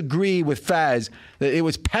anyone disagree with Faz that it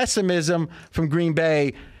was pessimism from Green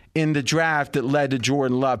Bay in the draft that led to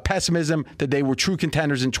Jordan Love. Pessimism that they were true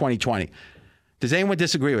contenders in 2020. Does anyone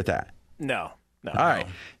disagree with that? No. All right.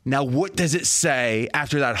 Now, what does it say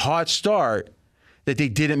after that hot start that they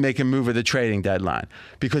didn't make a move at the trading deadline?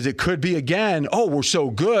 Because it could be, again, oh, we're so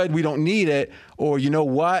good, we don't need it. Or, you know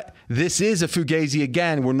what? This is a Fugazi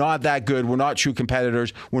again. We're not that good. We're not true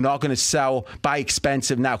competitors. We're not going to buy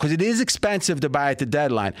expensive now. Because it is expensive to buy at the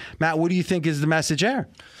deadline. Matt, what do you think is the message there?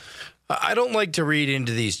 I don't like to read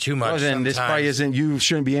into these too much. Well, then sometimes. This probably isn't. You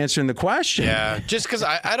shouldn't be answering the question. Yeah, just because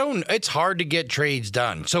I don't. It's hard to get trades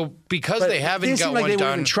done. So because they haven't got like one they done,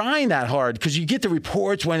 weren't even trying that hard because you get the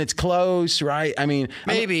reports when it's close, right? I mean,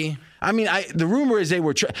 maybe. The rumor is they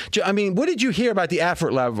were. What did you hear about the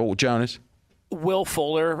effort level, Jonas? Will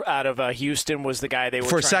Fuller out of Houston was the guy they were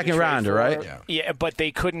for a second rounder, right? Yeah, but they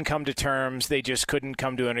couldn't come to terms. They just couldn't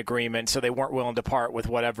come to an agreement, so they weren't willing to part with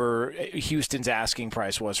whatever Houston's asking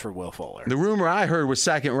price was for Will Fuller. The rumor I heard was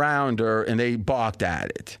second rounder, and they balked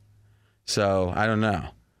at it. So I don't know.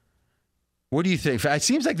 What do you think? It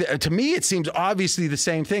seems like, to me, it seems obviously the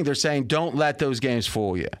same thing. They're saying don't let those games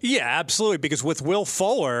fool you. Yeah, absolutely. Because with Will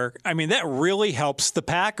Fuller, that really helps the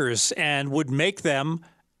Packers and would make them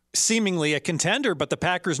seemingly a contender, but the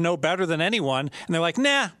Packers know better than anyone, and they're like,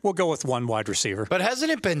 nah, we'll go with one wide receiver. But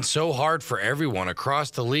hasn't it been so hard for everyone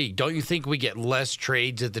across the league? Don't you think we get less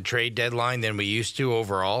trades at the trade deadline than we used to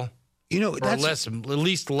overall? That's at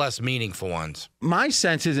least less meaningful ones. My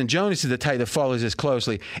sense is, and Jonas is the type that follows this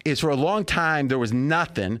closely, is for a long time there was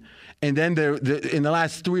nothing, and then in the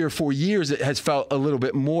last 3 or 4 years it has felt a little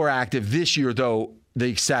bit more active. This year, though, the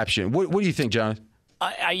exception. What do you think, Jonas?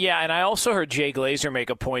 Yeah, and I also heard Jay Glazer make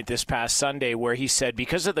a point this past Sunday where he said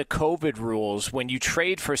because of the COVID rules, when you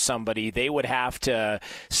trade for somebody, they would have to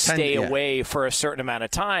stay away for a certain amount of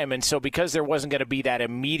time. And so because there wasn't going to be that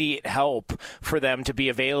immediate help for them to be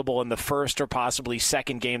available in the first or possibly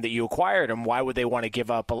second game that you acquired them, why would they want to give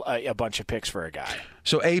up a bunch of picks for a guy?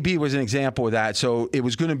 So AB was an example of that. So it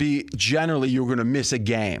was going to be generally you were going to miss a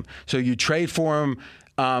game. So you trade for him.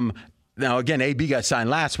 Now, again, AB got signed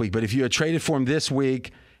last week, but if you had traded for him this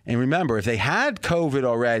week, and remember, if they had COVID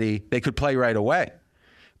already, they could play right away.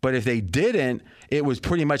 But if they didn't, it was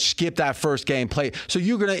pretty much skip that first game play. So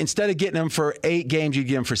you're going to, instead of getting them for 8 games, you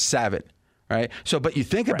get them for 7, right? So, but you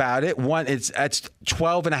think about it, that's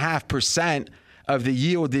 12.5% of the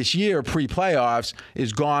yield this year pre-playoffs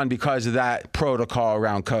is gone because of that protocol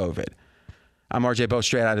around COVID. I'm RJ Bell,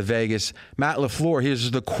 straight out of Vegas. Matt LaFleur, here's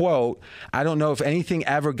the quote. I don't know if anything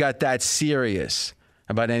ever got that serious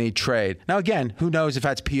about any trade. Now, again, who knows if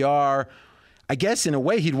that's PR. I guess in a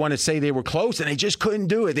way he'd want to say they were close and they just couldn't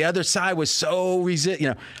do it. The other side was so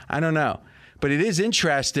I don't know. But it is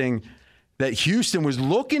interesting that Houston was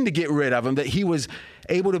looking to get rid of him, that he was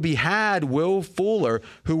able to be had. Will Fuller,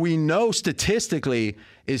 who we know statistically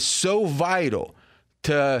is so vital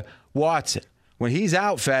to Watson. When he's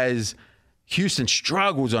out, Fez, Houston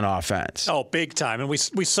struggles on offense. Oh, big time. And we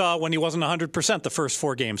saw when he wasn't 100% the first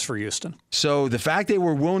 4 games for Houston. So the fact they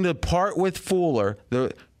were willing to part with Fuller,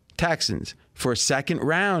 the Texans, for a second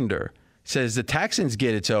rounder says the Texans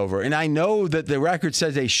get it's over. And I know that the record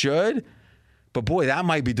says they should, but boy, that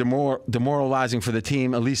might be demoralizing for the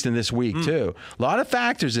team, at least in this week, too. A lot of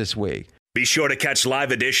factors this week. Be sure to catch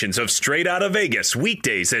live editions of Straight Outta Vegas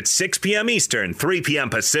weekdays at 6 p.m. Eastern, 3 p.m.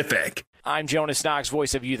 Pacific. I'm Jonas Knox,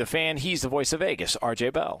 voice of You, the Fan. He's the voice of Vegas,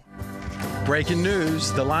 RJ Bell. Breaking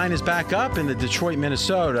news, the line is back up in the Detroit,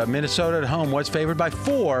 Minnesota. Minnesota at home was favored by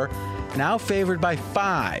 4, now favored by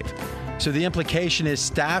 5. So the implication is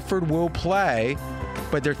Stafford will play,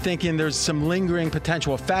 but they're thinking there's some lingering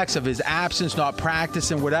potential effects of his absence, not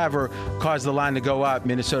practicing, whatever, caused the line to go up.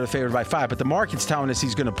 Minnesota favored by 5. But the market's telling us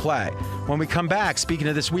he's going to play. When we come back, speaking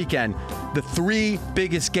of this weekend, the 3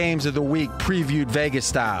 biggest games of the week previewed Vegas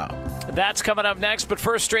style. That's coming up next, but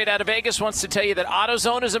first, Straight Out of Vegas wants to tell you that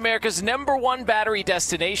AutoZone is America's #1 battery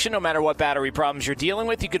destination. No matter what battery problems you're dealing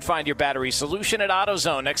with, you can find your battery solution at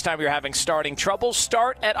AutoZone. Next time you're having starting trouble,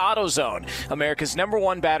 start at AutoZone. America's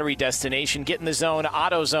 #1 battery destination. Get in the zone,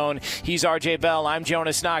 AutoZone. He's RJ Bell. I'm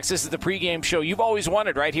Jonas Knox. This is the pregame show you've always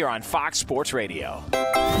wanted right here on Fox Sports Radio.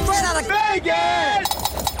 Straight Out of Vegas!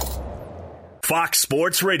 Fox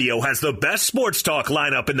Sports Radio has the best sports talk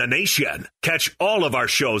lineup in the nation. Catch all of our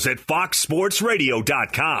shows at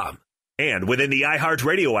foxsportsradio.com. And within the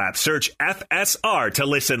iHeartRadio app, search FSR to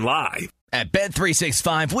listen live. At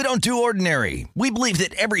Bet365, we don't do ordinary. We believe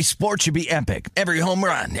that every sport should be epic. Every home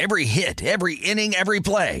run, every hit, every inning, every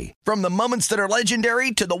play. From the moments that are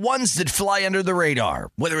legendary to the ones that fly under the radar.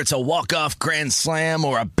 Whether it's a walk-off grand slam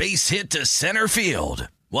or a base hit to center field.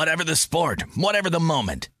 Whatever the sport, whatever the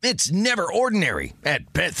moment, it's never ordinary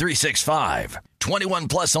at Bet365. 21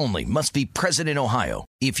 plus only. Must be present in Ohio.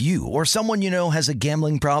 If you or someone you know has a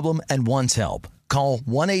gambling problem and wants help, call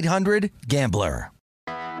 1-800-GAMBLER.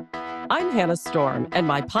 I'm Hannah Storm, and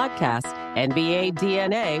my podcast, NBA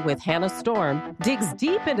DNA with Hannah Storm, digs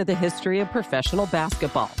deep into the history of professional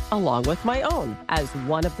basketball, along with my own, as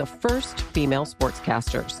one of the first female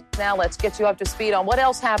sportscasters. Now let's get you up to speed on what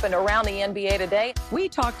else happened around the NBA today. We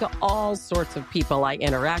talked to all sorts of people I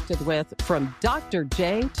interacted with, from Dr.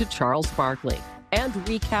 J to Charles Barkley, and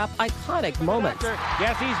recap iconic moments.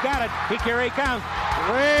 Yes, he's got it. Here he comes.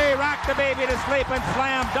 Way rock the baby to sleep and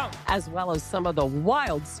slam dunk. As well as some of the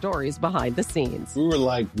wild stories behind the scenes. We were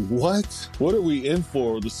like, what? What are we in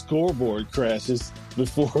for? The scoreboard crashes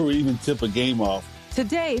before we even tip a game off.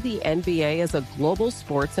 Today, the NBA is a global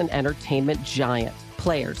sports and entertainment giant.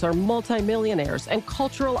 Players are multimillionaires and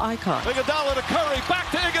cultural icons. Iguodala to Curry,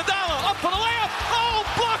 back to Iguodala, up for the layup. Oh,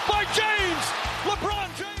 blocked by James.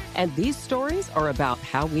 LeBron James. And these stories are about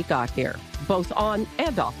how we got here, both on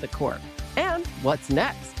and off the court. And what's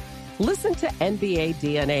next? Listen to NBA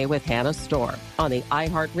DNA with Hannah Storm on the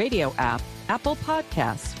iHeartRadio app, Apple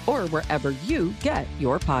Podcasts, or wherever you get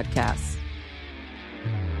your podcasts.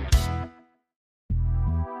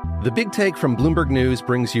 The Big Take from Bloomberg News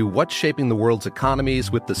brings you what's shaping the world's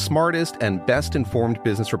economies with the smartest and best-informed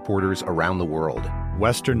business reporters around the world.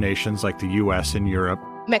 Western nations like the U.S. and Europe.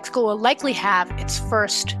 Mexico will likely have its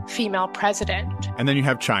first female president. And then you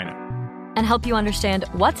have China. And help you understand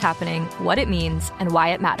what's happening, what it means, and why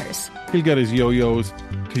it matters. He'll get his yo-yos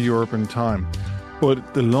to Europe in time.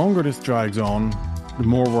 But the longer this drags on, the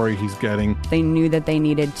more worry he's getting. They knew that they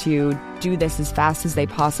needed to do this as fast as they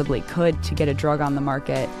possibly could to get a drug on the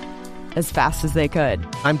market as fast as they could.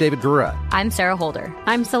 I'm David Gura. I'm Sarah Holder.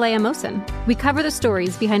 I'm Saleha Mohsen. We cover the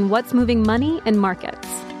stories behind what's moving money and markets.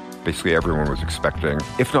 Basically, everyone was expecting,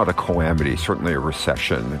 if not a calamity, certainly a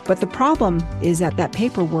recession. But the problem is that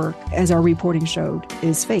paperwork, as our reporting showed,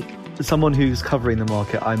 is fake. As someone who's covering the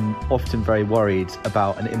market, I'm often very worried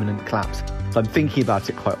about an imminent collapse. So I'm thinking about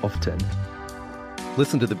it quite often.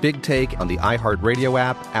 Listen to The Big Take on the iHeartRadio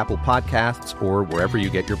app, Apple Podcasts, or wherever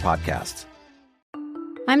you get your podcasts.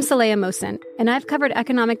 I'm Saleha Mohsen, and I've covered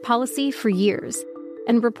economic policy for years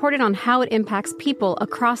and reported on how it impacts people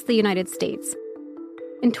across the United States.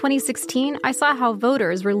 In 2016, I saw how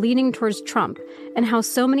voters were leaning towards Trump and how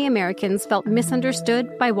so many Americans felt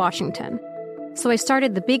misunderstood by Washington. So I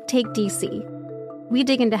started The Big Take DC. We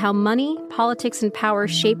dig into how money, politics, and power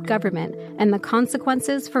shape government and the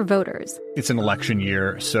consequences for voters. It's an election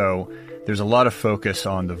year, so there's a lot of focus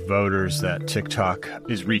on the voters that TikTok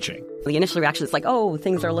is reaching. The initial reaction is like, oh,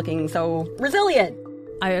 things are looking so resilient.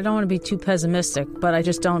 I don't want to be too pessimistic, but I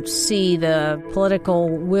just don't see the political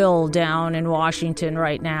will down in Washington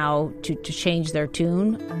right now to change their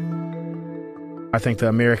tune. I think the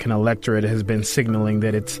American electorate has been signaling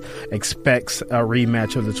that it expects a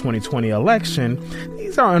rematch of the 2020 election.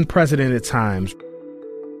 These are unprecedented times.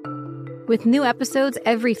 With new episodes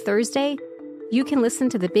every Thursday, you can listen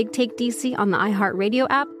to The Big Take DC on the iHeartRadio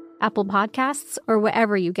app, Apple Podcasts, or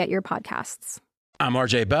wherever you get your podcasts. I'm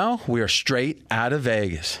RJ Bell. We are straight out of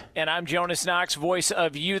Vegas. And I'm Jonas Knox, voice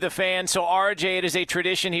of You, the Fan. So, RJ, it is a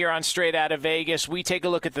tradition here on Straight Out of Vegas. We take a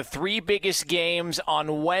look at the three biggest games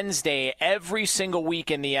on Wednesday every single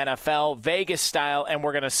week in the NFL, Vegas style. And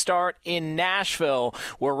we're going to start in Nashville,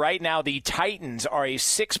 where right now the Titans are a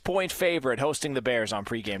 6-point favorite hosting the Bears on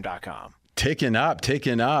pregame.com. Ticking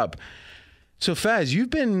up. So, Fez,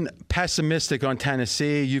 you've been pessimistic on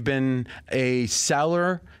Tennessee. You've been a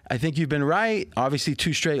seller. I think you've been right. Obviously,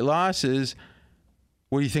 2 straight losses.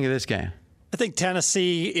 What do you think of this game? I think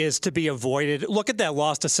Tennessee is to be avoided. Look at that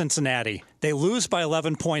loss to Cincinnati. They lose by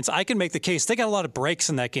 11 points. I can make the case. They got a lot of breaks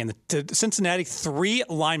in that game. Cincinnati, 3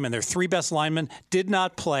 linemen, their 3 best linemen, did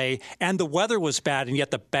not play, and the weather was bad, and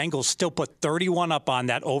yet the Bengals still put 31 up on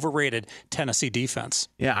that overrated Tennessee defense.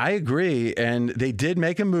 Yeah, I agree, and they did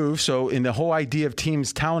make a move. So in the whole idea of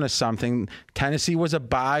teams telling us something, Tennessee was a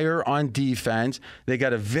buyer on defense. They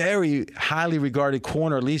got a very highly regarded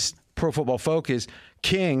corner, at least Pro Football Focus,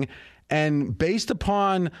 King. And based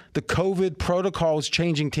upon the COVID protocols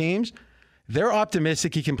changing teams, they're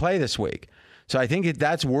optimistic he can play this week. So I think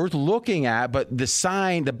that's worth looking at. But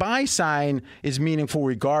the buy sign is meaningful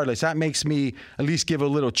regardless. That makes me at least give a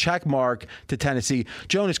little check mark to Tennessee.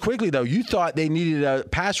 Jonas, quickly, though, you thought they needed a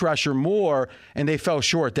pass rusher more, and they fell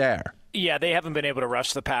short there. Yeah, they haven't been able to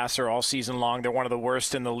rush the passer all season long. They're one of the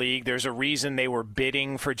worst in the league. There's a reason they were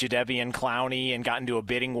bidding for Jadeveon Clowney and got into a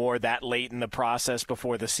bidding war that late in the process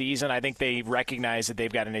before the season. I think they recognize that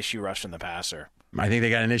they've got an issue rushing the passer. I think they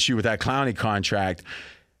got an issue with that Clowney contract.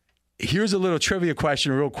 Here's a little trivia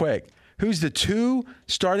question real quick. Who's the 2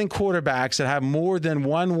 starting quarterbacks that have more than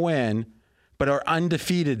 1 win but are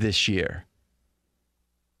undefeated this year?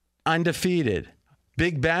 Undefeated.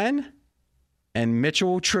 Big Ben and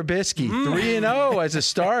Mitchell Trubisky, 3-0 as a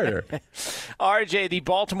starter. RJ, the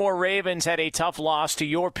Baltimore Ravens had a tough loss to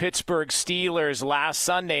your Pittsburgh Steelers last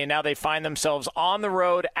Sunday, and now they find themselves on the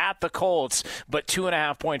road at the Colts, but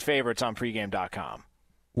 2.5-point favorites on pregame.com.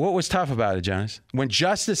 What was tough about it, Jonas? When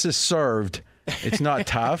justice is served, it's not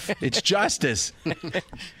tough. It's justice. What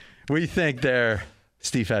do you think there,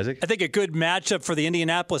 Steve Fezzik? I think a good matchup for the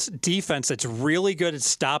Indianapolis defense that's really good at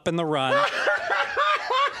stopping the run.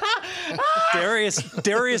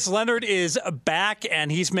 Darius Leonard is back,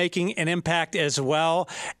 and he's making an impact as well.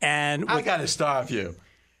 And I got to stop you.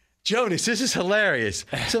 Jonas, this is hilarious.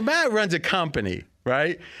 So Matt runs a company,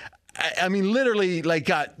 right? I mean, literally, like,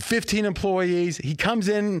 got 15 employees. He comes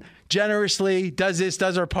in generously, does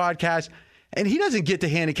our podcast, and he doesn't get to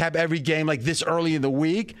handicap every game like this early in the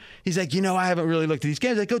week. He's like, I haven't really looked at these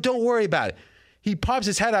games. I go, don't worry about it. He pops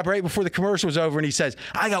his head up right before the commercial was over, and he says,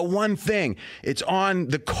 I got one thing. It's on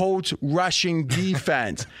the Colts rushing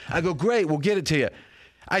defense. I go, great, we'll get it to you.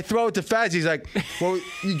 I throw it to Fez. He's like, well,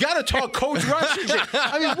 you got to talk Colts rushing.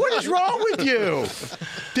 I mean, what is wrong with you?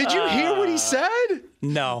 Did you hear what he said?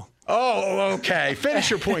 No. Oh, okay. Finish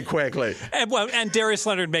your point quickly. And Darius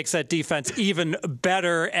Leonard makes that defense even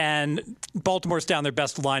better, and Baltimore's down their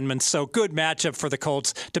best linemen. So good matchup for the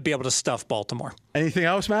Colts to be able to stuff Baltimore. Anything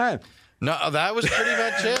else, Matt? No, that was pretty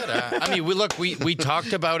much it. I mean, we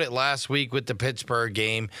talked about it last week with the Pittsburgh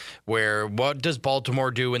game, where what does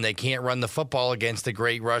Baltimore do when they can't run the football against the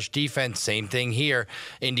great rush defense? Same thing here.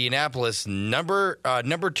 Indianapolis, number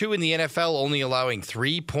 2 in the NFL, only allowing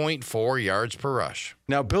 3.4 yards per rush.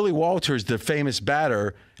 Now, Billy Walters, the famous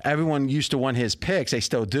batter, everyone used to want his picks. They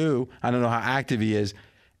still do. I don't know how active he is.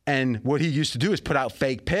 And what he used to do is put out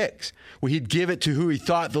fake picks, where he'd give it to who he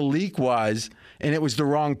thought the leak was, and it was the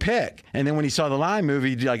wrong pick. And then when he saw the line move,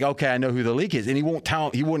 he'd be like, okay, I know who the leak is. And he wouldn't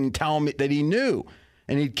tell him that he knew.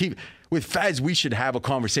 And he'd keep – with Fez, we should have a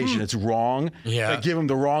conversation that's wrong. Yeah. Like, give him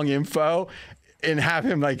the wrong info and have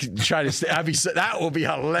him, like, try to – that will be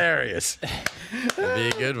hilarious. That'd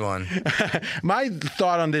be a good one. My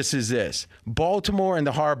thought on this is this. Baltimore and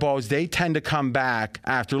the Hardballs, they tend to come back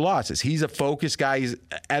after losses. He's a focused guy. He's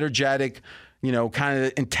energetic, kind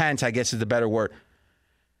of intense, I guess is the better word.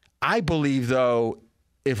 I believe, though,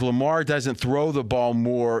 if Lamar doesn't throw the ball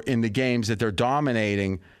more in the games that they're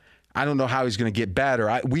dominating, I don't know how he's going to get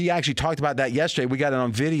better. We actually talked about that yesterday. We got it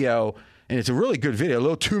on video, and it's a really good video, a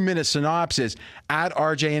little 2-minute synopsis at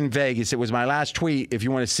RJ in Vegas. It was my last tweet if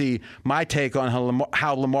you want to see my take on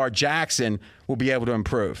how Lamar Jackson will be able to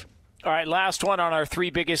improve. All right, last one on our 3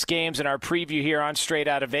 biggest games in our preview here on Straight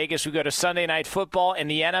Outta Vegas. We go to Sunday Night Football in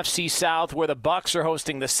the NFC South, where the Bucs are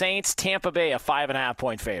hosting the Saints. Tampa Bay, a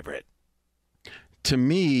 5.5-point favorite. To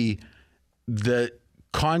me, the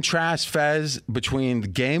contrast, Fez, between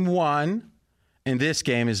Game 1 and this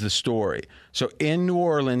game is the story. So in New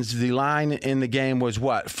Orleans, the line in the game was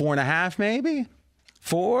what, 4.5 maybe?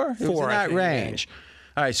 4? It was in that range.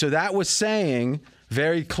 All right, so that was saying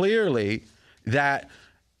very clearly that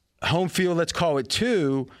home field, let's call it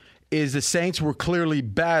 2, is the Saints were clearly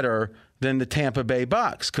better than the Tampa Bay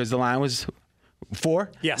Bucs because the line was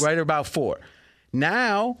 4? Yes. Right about 4.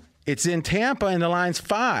 Now it's in Tampa and the line's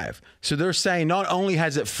 5. So they're saying not only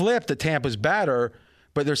has it flipped that Tampa's better,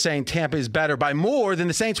 but they're saying Tampa is better by more than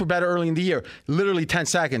the Saints were better early in the year. Literally 10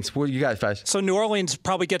 seconds. What do you got, Fez? So New Orleans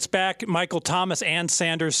probably gets back Michael Thomas and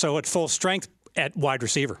Sanders, so at full strength at wide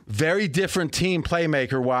receiver. Very different team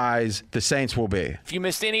playmaker-wise the Saints will be. If you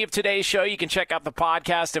missed any of today's show, you can check out the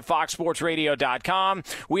podcast at foxsportsradio.com.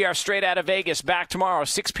 We are Straight Outta Vegas, back tomorrow,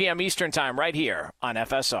 6 p.m. Eastern Time, right here on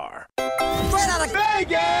FSR. Straight Outta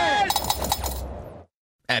Vegas!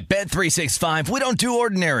 At Bet365, we don't do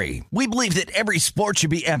ordinary. We believe that every sport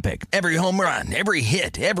should be epic. Every home run, every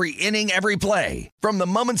hit, every inning, every play. From the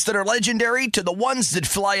moments that are legendary to the ones that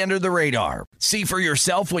fly under the radar. See for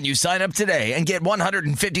yourself when you sign up today and get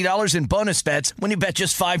 $150 in bonus bets when you bet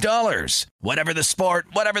just $5. Whatever the sport,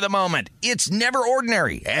 whatever the moment, it's never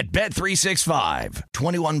ordinary at Bet365.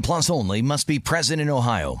 21 plus only. Must be present in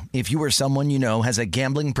Ohio. If you or someone you know has a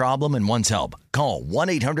gambling problem and wants help, call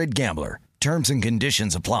 1-800-GAMBLER. Terms and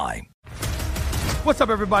conditions apply. What's up,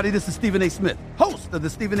 everybody? This is Stephen A. Smith, host of the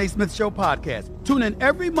Stephen A. Smith Show podcast. Tune in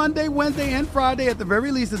every Monday, Wednesday, and Friday at the very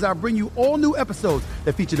least as I bring you all new episodes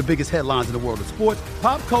that feature the biggest headlines in the world of sports,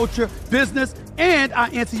 pop culture, business, and I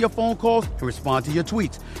answer your phone calls and respond to your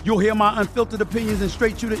tweets. You'll hear my unfiltered opinions and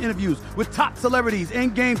straight-shooter interviews with top celebrities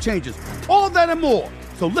and game changers. All that and more.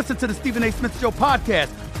 So listen to the Stephen A. Smith Show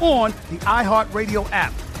podcast on the iHeartRadio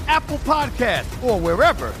app, Apple Podcasts, or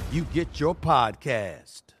wherever you get your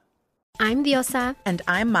podcast. I'm Diosa. And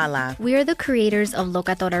I'm Mala. We are the creators of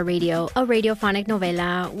Locatora Radio, a radiophonic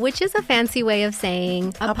novela, which is a fancy way of saying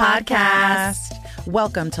a podcast.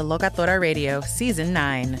 Welcome to Locatora Radio, Season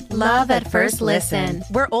 9. Love at first listen.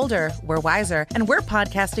 We're older, we're wiser, and we're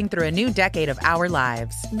podcasting through a new decade of our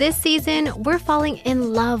lives. This season, we're falling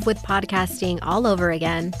in love with podcasting all over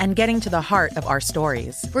again. And getting to the heart of our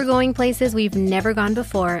stories. We're going places we've never gone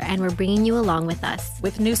before, and we're bringing you along with us.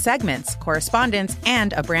 With new segments, correspondence,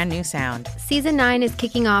 and a brand new sound. Season 9 is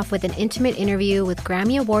kicking off with an intimate interview with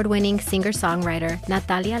Grammy Award-winning singer-songwriter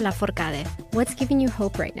Natalia Lafourcade. What's giving you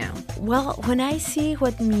hope right now? Well, when I see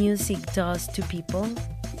what music does to people,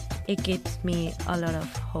 it gives me a lot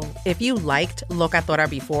of hope. If you liked Locatora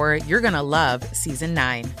before, you're going to love Season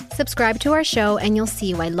 9. Subscribe to our show and you'll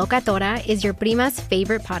see why Locatora is your prima's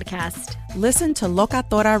favorite podcast. Listen to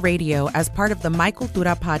Locatora Radio as part of the My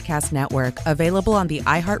Cultura Podcast Network, available on the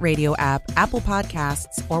iHeartRadio app, Apple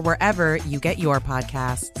Podcasts, or wherever you get your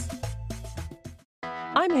podcasts.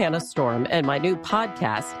 I'm Hannah Storm, and my new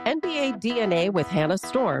podcast, NBA DNA with Hannah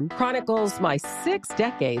Storm, chronicles my 6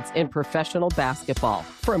 decades in professional basketball.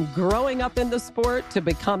 From growing up in the sport to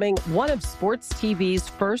becoming one of sports TV's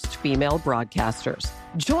first female broadcasters.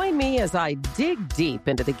 Join me as I dig deep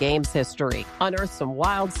into the game's history, unearth some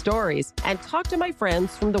wild stories, and talk to my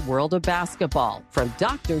friends from the world of basketball, from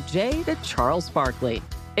Dr. J to Charles Barkley.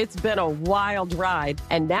 It's been a wild ride,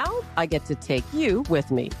 and now I get to take you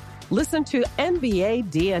with me. Listen to NBA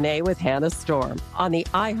DNA with Hannah Storm on the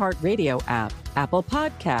iHeartRadio app, Apple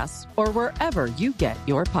Podcasts, or wherever you get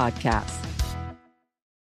your podcasts.